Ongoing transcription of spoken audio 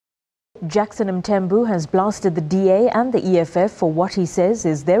Jackson Mthembu has blasted the DA and the EFF for what he says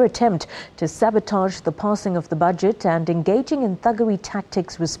is their attempt to sabotage the passing of the budget and engaging in thuggery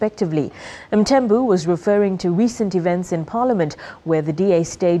tactics respectively. Mthembu was referring to recent events in Parliament where the DA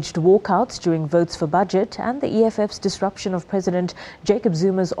staged walkouts during votes for budget and the EFF's disruption of President Jacob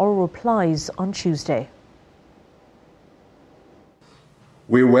Zuma's oral replies on Tuesday.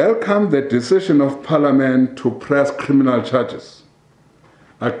 We welcome the decision of Parliament to press criminal charges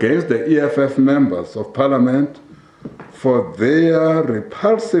against the EFF members of Parliament for their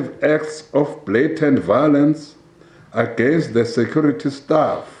repulsive acts of blatant violence against the security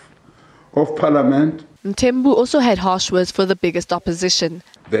staff of Parliament. Mthembu also had harsh words for the biggest opposition.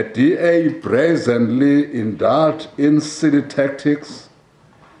 The DA brazenly indulged in silly tactics,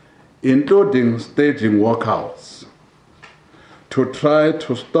 including staging walkouts, to try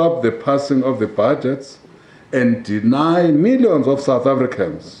to stop the passing of the budgets and deny millions of South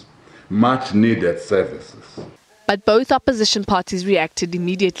Africans much-needed services. But both opposition parties reacted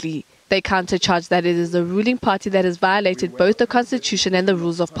immediately. They countercharged that it is the ruling party that has violated both the Constitution and the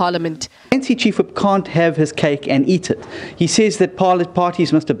rules of Parliament. ANC Chief Whip can't have his cake and eat it. He says that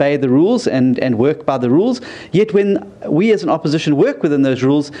parties must obey the rules and work by the rules, yet when we as an opposition work within those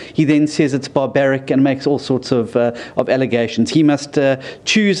rules, he then says it's barbaric and makes all sorts of allegations. He must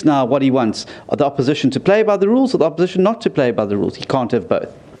choose now what he wants, the opposition to play by the rules or the opposition not to play by the rules. He can't have both.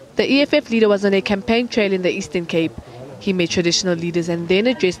 The EFF leader was on a campaign trail in the Eastern Cape. He met traditional leaders and then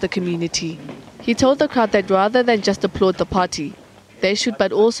addressed the community. He told the crowd that rather than just applaud the party, they should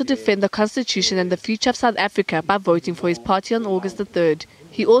but also defend the Constitution and the future of South Africa by voting for his party on August the 3rd.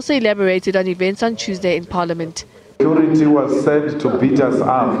 He also elaborated on events on Tuesday in Parliament. Security was sent to beat us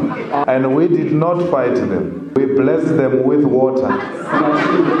up, and we did not fight them. We blessed them with water.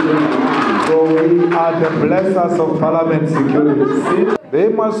 So we are the blessers of Parliament security. They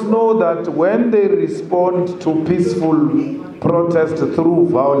must know that when they respond to peaceful protest through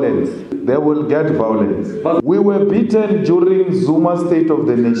violence, they will get violence. We were beaten during Zuma's State of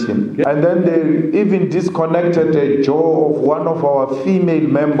the Nation, and then they even disconnected a jaw of one of our female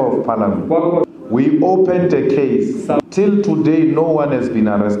members of Parliament. We opened a case. Till today, no one has been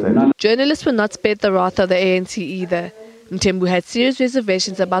arrested. Journalists were not spared the wrath of the ANC either. Mthembu had serious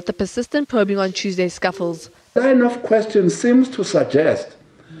reservations about the persistent probing on Tuesday's scuffles. The line of question seems to suggest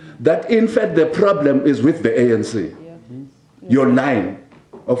that in fact the problem is with the ANC. Your line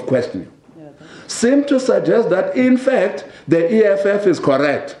of questioning seems to suggest that in fact the EFF is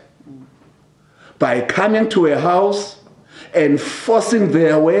correct by coming to a house and forcing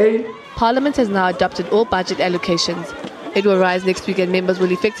their way. Parliament has now adopted all budget allocations. It will rise next week and members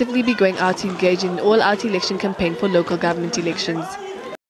will effectively be going out to engage in an all-out election campaign for local government elections.